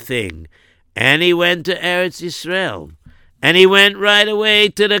chop a thing. And he went to Eretz Yisrael. And he went right away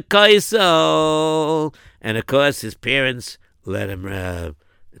to the Kaisel. And, of course, his parents let him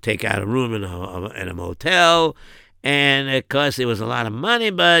take out a room in a motel. And, of course, it was a lot of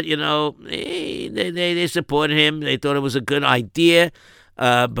money, but, they supported him. They thought it was a good idea,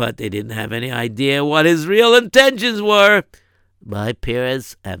 but they didn't have any idea what his real intentions were. My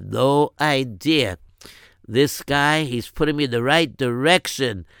parents have no idea. This guy, he's putting me in the right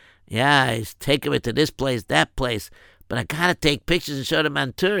direction. Yeah, he's taking me to this place, that place. But I got to take pictures and show them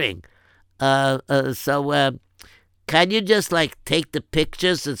on touring. So can you just, take the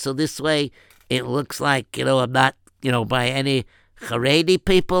pictures, and so this way it looks like, I'm not, by any Haredi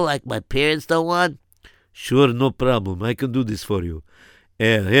people like my parents don't want? Sure, no problem. I can do this for you.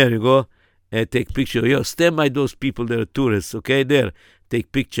 Here you go. Take picture. Yo, stand by those people that are tourists, okay? There,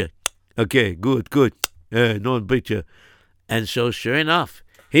 take picture. Okay, good. No picture. And so, sure enough,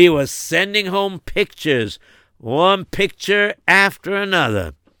 he was sending home pictures, one picture after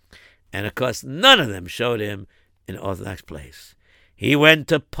another. And, of course, none of them showed him an Orthodox place. He went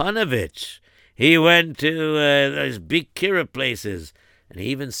to Panovich. He went to those big Kira places. And he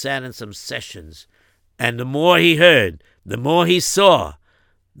even sat in some sessions. And the more he heard, the more he saw,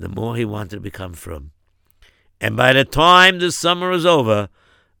 the more he wanted to become frum. And by the time the summer was over,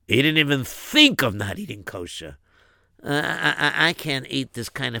 he didn't even think of not eating kosher. I can't eat this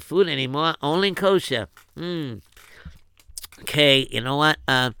kind of food anymore, only kosher. Okay, you know what?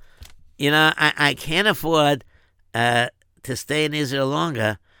 I can't afford to stay in Israel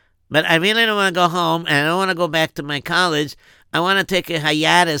longer, but I really don't want to go home, and I don't want to go back to my college. I want to take a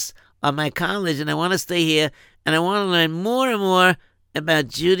hiatus on my college, and I want to stay here, and I want to learn more and more about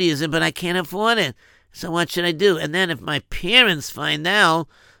Judaism, but I can't afford it. So what should I do? And then if my parents find out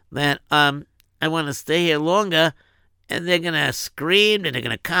that I want to stay here longer, and they're going to scream, and they're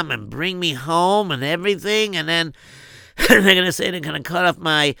going to come and bring me home and everything, and then they're going to say they're going to cut off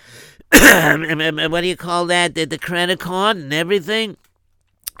my, what do you call that, the credit card and everything.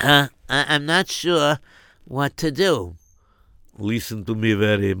 I'm not sure what to do. Listen to me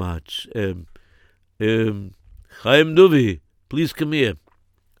very much. Chaim Duvi, please come here.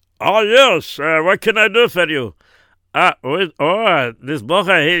 Oh, yes. What can I do for you? This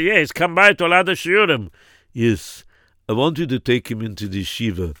bocha, he's come by to Lada Shiurim. Yes, I want you to take him into the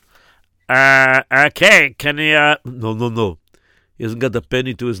yeshiva. Okay, can he, No. He hasn't got a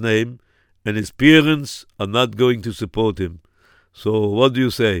penny to his name, and his parents are not going to support him. So what do you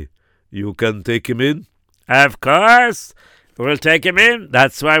say? You can take him in? Of course. We'll take him in.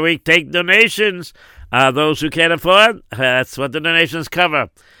 That's why we take donations. Those who can't afford, that's what the donations cover.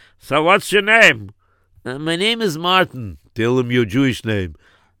 So what's your name? My name is Martin. Tell him your Jewish name.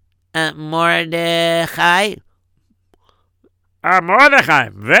 Mordechai. Mordechai.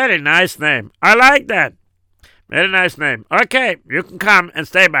 Very nice name. I like that. Very nice name. Okay, you can come and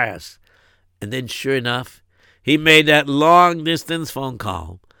stay by us. And then, sure enough, he made that long-distance phone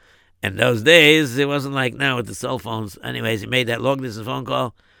call. And those days, it wasn't like now with the cell phones. Anyways, he made that long-distance phone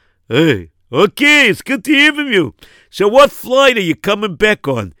call. Hey, okay, it's good to hear from you. So what flight are you coming back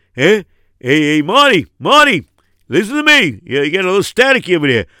on? Eh? Hey, Marty, listen to me. You get a little staticky over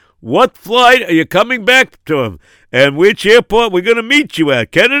there. What flight are you coming back to him? And which airport we're going to meet you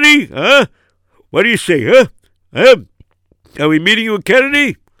at? Kennedy? Huh? What do you say, huh? Are we meeting you at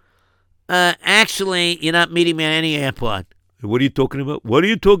Kennedy? Actually, you're not meeting me at any airport. What are you talking about?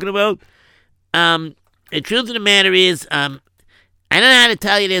 The truth of the matter is, I don't know how to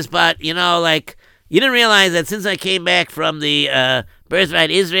tell you this, but, you didn't realize that since I came back from the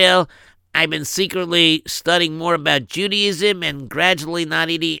Birthright Israel, I've been secretly studying more about Judaism and gradually not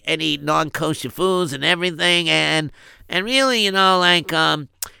eating any non-kosher foods and everything. And really,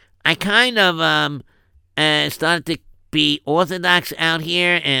 I kind of started to be Orthodox out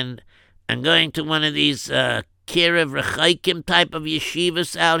here, and I'm going to one of these Kirev Rechaikim type of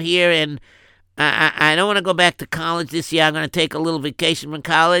yeshivas out here, and I don't want to go back to college this year. I'm going to take a little vacation from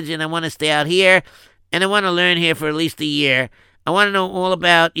college, and I want to stay out here, and I want to learn here for at least a year. I want to know all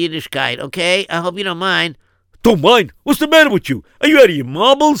about Yiddishkeit, okay? I hope you don't mind. Don't mind? What's the matter with you? Are you out of your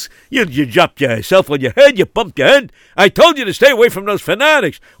marbles? You dropped yourself on your head, you bumped your head. I told you to stay away from those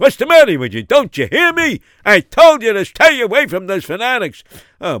fanatics. What's the matter with you? Don't you hear me? I told you to stay away from those fanatics.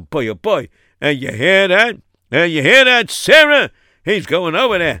 Oh, boy. And you hear that? Sarah? He's going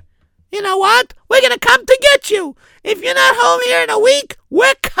over there. You know what? We're going to come to get you. If you're not home here in a week,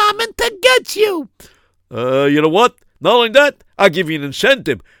 we're coming to get you. You know what? Not only that, I'll give you an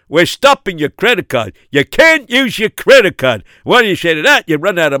incentive. We're stopping your credit card. You can't use your credit card. What do you say to that? You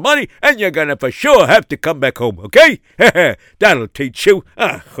run out of money, and you're going to for sure have to come back home, okay? That'll teach you.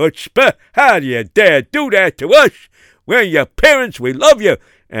 Chutzpah, how do you dare do that to us? We're your parents. We love you.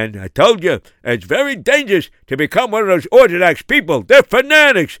 And I told you, it's very dangerous to become one of those Orthodox people. They're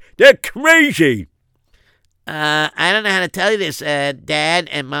fanatics. They're crazy. I don't know how to tell you this, Dad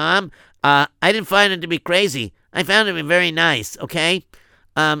and Mom. I didn't find them to be crazy. I found them very nice, okay?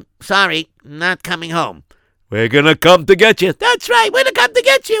 Sorry, not coming home. We're going to come to get you. That's right, we're going to come to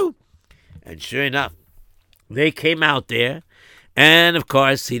get you. And sure enough, they came out there. And, of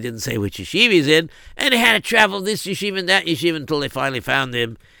course, he didn't say which yeshiva he's in. And they had to travel this yeshiva and that yeshiva until they finally found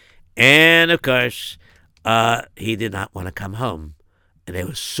him. And, of course, he did not want to come home. And they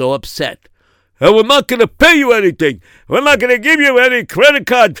were so upset. We're not going to pay you anything. We're not going to give you any credit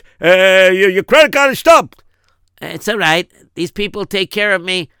card. Your credit card is stopped. It's all right. These people take care of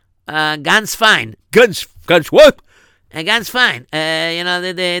me. Ganz fine. Guns what? Ganz fine.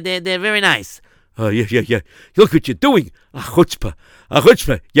 They're very nice. Oh, yeah. Look what you're doing. A chutzpah.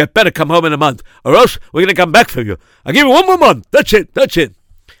 You better come home in a month, or else we're going to come back for you. I'll give you 1 more month. That's it.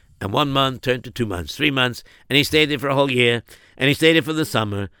 And 1 month turned to 2 months, 3 months, and he stayed there for a whole year, and he stayed there for the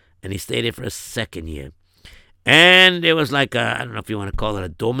summer, and he stayed there for a second year. And it was like, I don't know if you want to call it a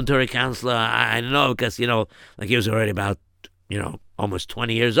dormitory counselor. I don't know, because, like he was already about, almost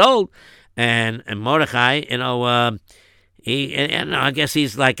 20 years old. And Mordechai, I guess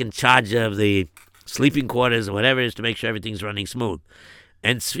he's like in charge of the sleeping quarters or whatever it is to make sure everything's running smooth.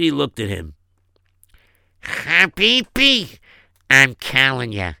 And Tzvi looked at him. Habibi, I'm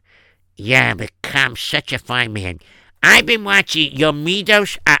telling you, you become such a fine man. I've been watching. Your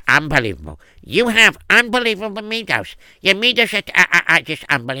midos are unbelievable. You have unbelievable midos. Your midos are just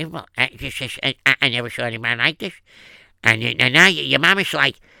unbelievable. I never saw any man like this. And now your mom is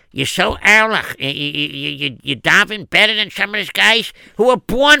like, you're so ehrlich. You daven better than some of these guys who were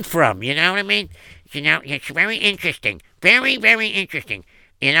born from. You know what I mean? It's very interesting. Very, very interesting.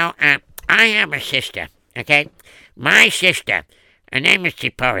 I have a sister, okay? My sister, her name is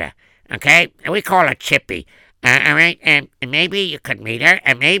Tzipora, okay? And we call her Chippy. All right, and maybe you could meet her,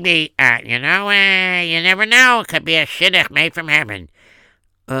 and maybe, you never know. It could be a shidduch made from heaven.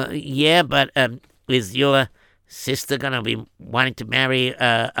 Yeah, but is your sister gonna be wanting to marry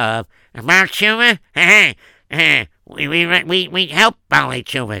a Baal Tshuva? We help Baal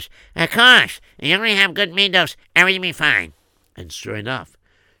Tshuvas. Of course. You only have good midos, everything will be fine. And sure enough,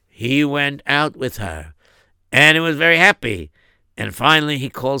 he went out with her, and he was very happy. And finally, he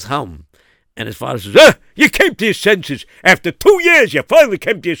calls home. And his father says, you came to your senses. After 2 years, you finally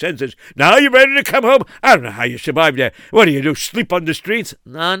came to your senses. Now you're ready to come home? I don't know how you survived there. What do you do, sleep on the streets?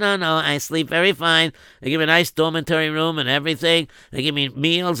 No. I sleep very fine. They give me a nice dormitory room and everything. They give me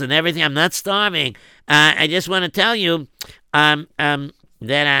meals and everything. I'm not starving. I just want to tell you that I'm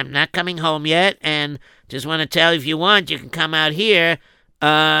not coming home yet. And just want to tell you, if you want, you can come out here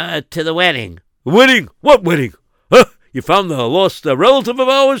to the wedding. Wedding? What wedding? Huh? You found the lost relative of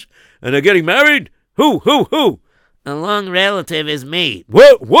ours? And they're getting married? Who? A long relative is me.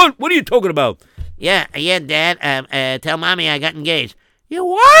 What? What are you talking about? Yeah, Dad. Tell Mommy I got engaged. You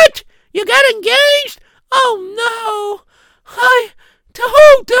what? You got engaged? Oh, no. To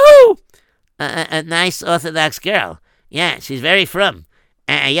who? A nice Orthodox girl. Yeah, she's very frum.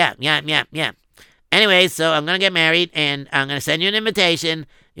 Yeah. Anyway, so I'm going to get married, and I'm going to send you an invitation.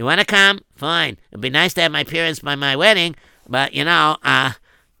 You want to come? Fine. It'd be nice to have my parents by my wedding, but,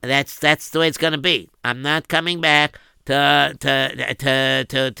 that's the way it's going to be. I'm not coming back to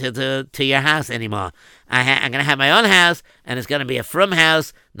your house anymore. I'm going to have my own house, and it's going to be a frum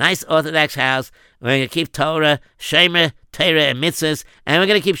house, nice Orthodox house. We're going to keep Torah, Shemer, Torah, and mitzvahs, and we're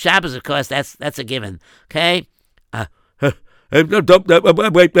going to keep Shabbos, of course. That's a given. Okay? Wait, I don't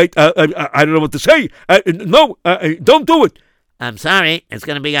know what to say. No, don't do it. I'm sorry. It's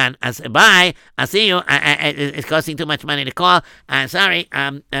going to be gone. I said, bye. I'll see you. It's costing too much money to call. I'm sorry.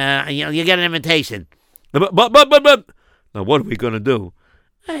 You get an invitation. But, now what are we going to do?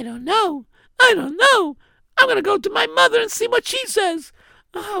 I don't know. I'm going to go to my mother and see what she says.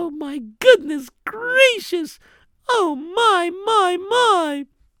 Oh, my goodness gracious. Oh, my.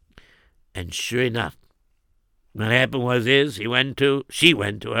 And sure enough, what happened she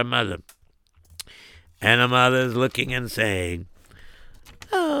went to her mother. And her mother's looking and saying,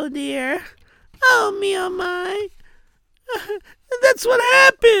 oh, dear. Oh, me, oh, my. That's what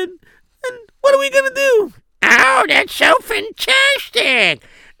happened. And what are we going to do? Oh, that's so fantastic.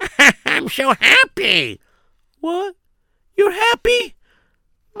 I'm so happy. What? You're happy?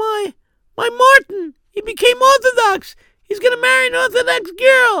 My Martin, he became Orthodox. He's going to marry an Orthodox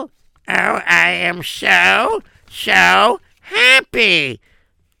girl. Oh, I am so happy.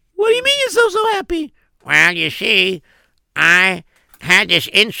 What do you mean you're so happy? Well, you see, I had this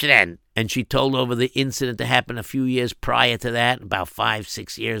incident. And she told over the incident that happened a few years prior to that, about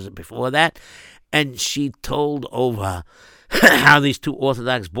 5-6 years before that. And she told over how these two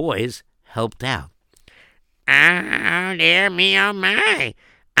Orthodox boys helped out. Oh, dear me, oh, my.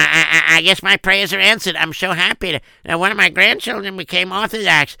 I guess my prayers are answered. I'm so happy that one of my grandchildren became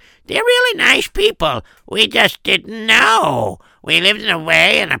Orthodox. They're really nice people. We just didn't know. We lived in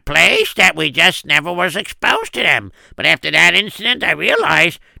a place that we just never was exposed to them. But after that incident, I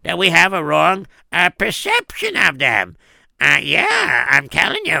realized that we have a wrong perception of them. Yeah, I'm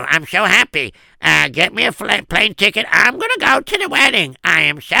telling you, I'm so happy. Get me a plane ticket. I'm going to go to the wedding. I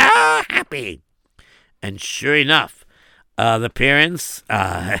am so happy. And sure enough, the parents,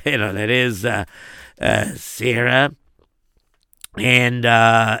 that is Sarah and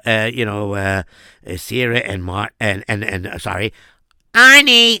Sarah and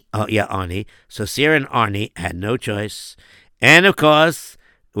Arnie. Oh yeah, Arnie. So Sarah and Arnie had no choice, and of course,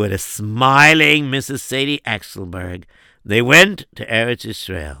 with a smiling Mrs. Sadie Axelberg, they went to Eretz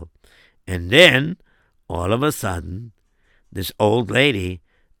Israel, and then all of a sudden, this old lady,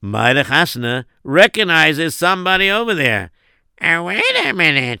 Maida Chasna, recognizes somebody over there. Wait a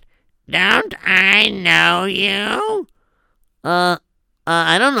minute. Don't I know you? I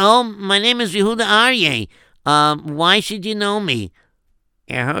don't know. My name is Yehuda Aryeh. Why should you know me?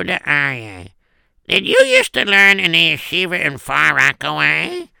 Yehuda Aryeh. Did you used to learn in the yeshiva in Far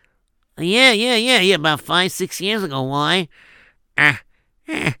Rockaway? Yeah. About 5-6 years ago. Why? I'm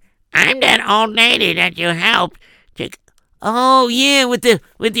that old lady that you helped to... Oh yeah, with the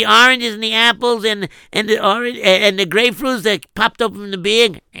oranges and the apples and the orange and the grapefruits that popped up from the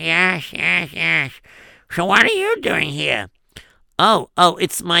bag. Yes. So what are you doing here? Oh,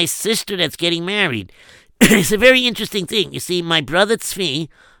 it's my sister that's getting married. It's a very interesting thing. You see, my brother Tzvi,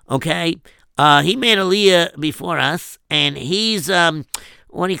 okay, he made Aliyah before us, and he's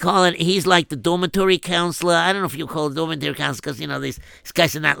what do you call it? He's like the dormitory counselor. I don't know if you call it dormitory counselor because these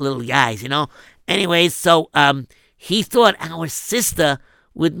guys are not little guys, Anyways, so he thought our sister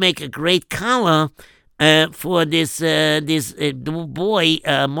would make a great collar for this boy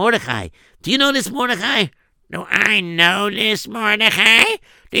Mordecai. Do you know this Mordecai? Do I know this Mordecai?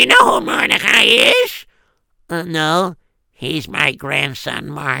 Do you know who Mordecai is? No. He's my grandson,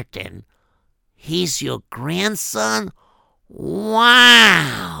 Martin. He's your grandson?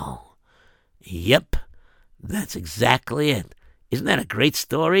 Wow. Yep, that's exactly it. Isn't that a great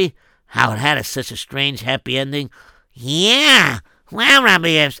story? How it had such a strange, happy ending? Yeah. Wow, Rabbi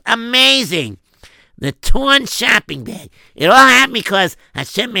Erps, amazing. The torn shopping bag. It all happened because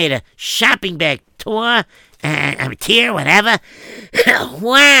Hashem made a shopping bag tour, tier, whatever.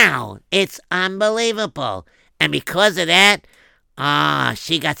 Wow, it's unbelievable. And because of that,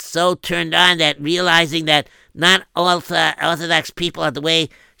 she got so turned on that realizing that not all Orthodox people are the way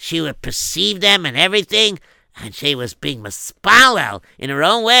she would perceive them and everything, and she was being mispalel in her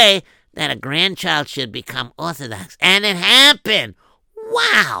own way that a grandchild should become Orthodox. And it happened.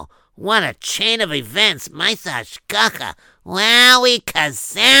 Wow. What a chain of events. Maisa Hashgacha. Wowie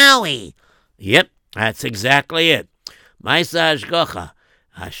kazowie. Yep, that's exactly it. Maisa Hashgacha.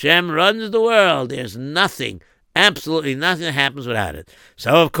 Hashem runs the world. There's nothing, absolutely nothing that happens without it.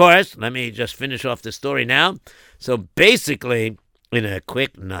 So, of course, let me just finish off the story now. So, basically, in a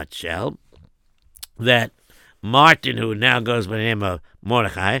quick nutshell, that Martin, who now goes by the name of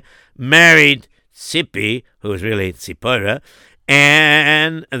Mordechai, married Tzipi, who was really Tzipora,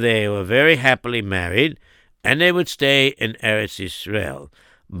 and they were very happily married, and they would stay in Eretz Israel.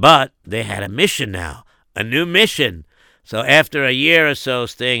 But they had a mission now, a new mission. So after a year or so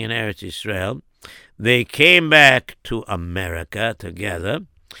staying in Eretz Israel, they came back to America together,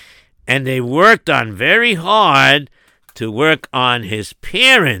 and they worked on very hard to work on his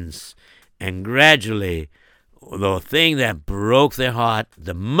parents. And gradually, the thing that broke their heart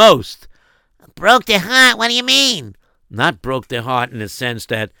the most... Broke their heart? What do you mean? Not broke their heart in the sense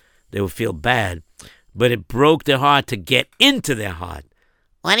that they would feel bad, but it broke their heart to get into their heart.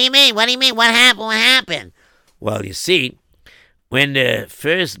 What do you mean? What happened? Well, you see, when the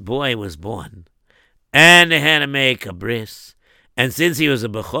first boy was born, and they had to make a bris, and since he was a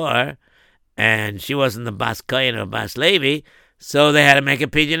Bechor, and she wasn't the Bas Kohen or Bas Levi, so they had to make a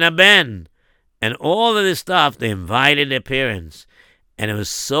Pidyon Haben. And all of this stuff, they invited their parents. And it was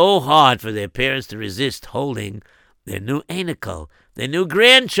so hard for their parents to resist holding their new Anikel, their new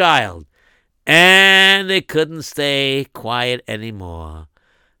grandchild. And they couldn't stay quiet anymore.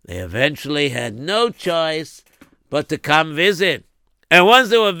 They eventually had no choice but to come visit. And once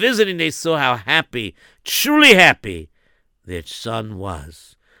they were visiting, they saw how happy, truly happy, their son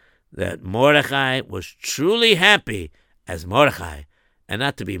was. That Mordechai was truly happy as Mordechai, and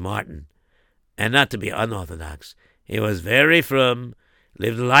not to be Martin, and not to be unorthodox. He was very frum,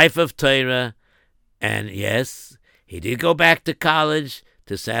 lived a life of Torah, and yes, he did go back to college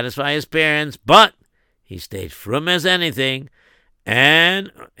to satisfy his parents, but he stayed frum as anything,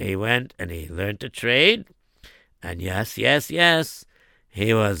 and he went and he learned to trade, and yes,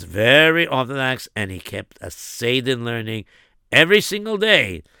 he was very orthodox, and he kept a Seder learning every single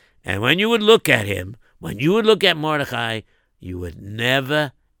day. And when you would look at him, when you would look at Mordechai, you would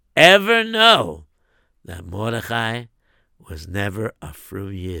never, ever know that Mordechai was never a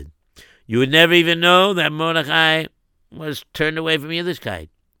frum Yid. You would never even know that Mordechai was turned away from Yiddishkeit.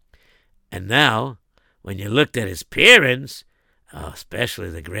 And now, when you looked at his parents,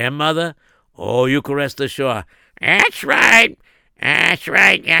 especially the grandmother, you could rest assured. That's right. That's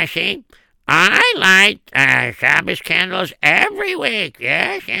right, Yossi. I light Shabbos candles every week.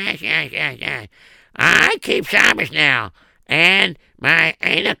 Yes. I keep Shabbos now. And my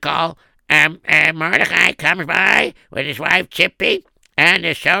uncle, Mordecai, comes by with his wife, Chippy, and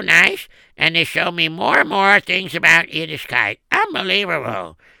they're so nice, and they show me more and more things about Yiddishkeit.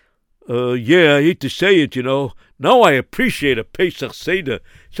 Unbelievable. Yeah, I hate to say it, Now I appreciate a Pesach Seder.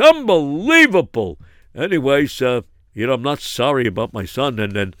 It's unbelievable. Anyways, I'm not sorry about my son.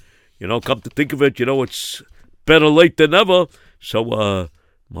 And then, come to think of it, it's better late than never. So,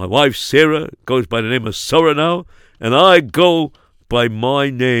 my wife, Sarah, goes by the name of Sarah now. And I go by my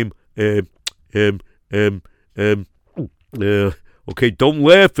name, okay, don't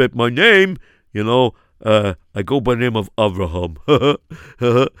laugh at my name, I go by the name of Avraham.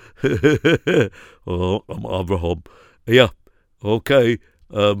 Oh, I'm Avraham. Yeah, okay.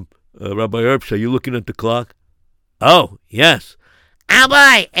 Rabbi Erps, are you looking at the clock? Oh, yes. Oh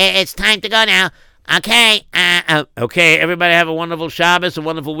boy, it's time to go now. Okay, Okay, everybody have a wonderful Shabbos, a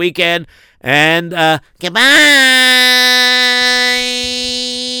wonderful weekend, and goodbye.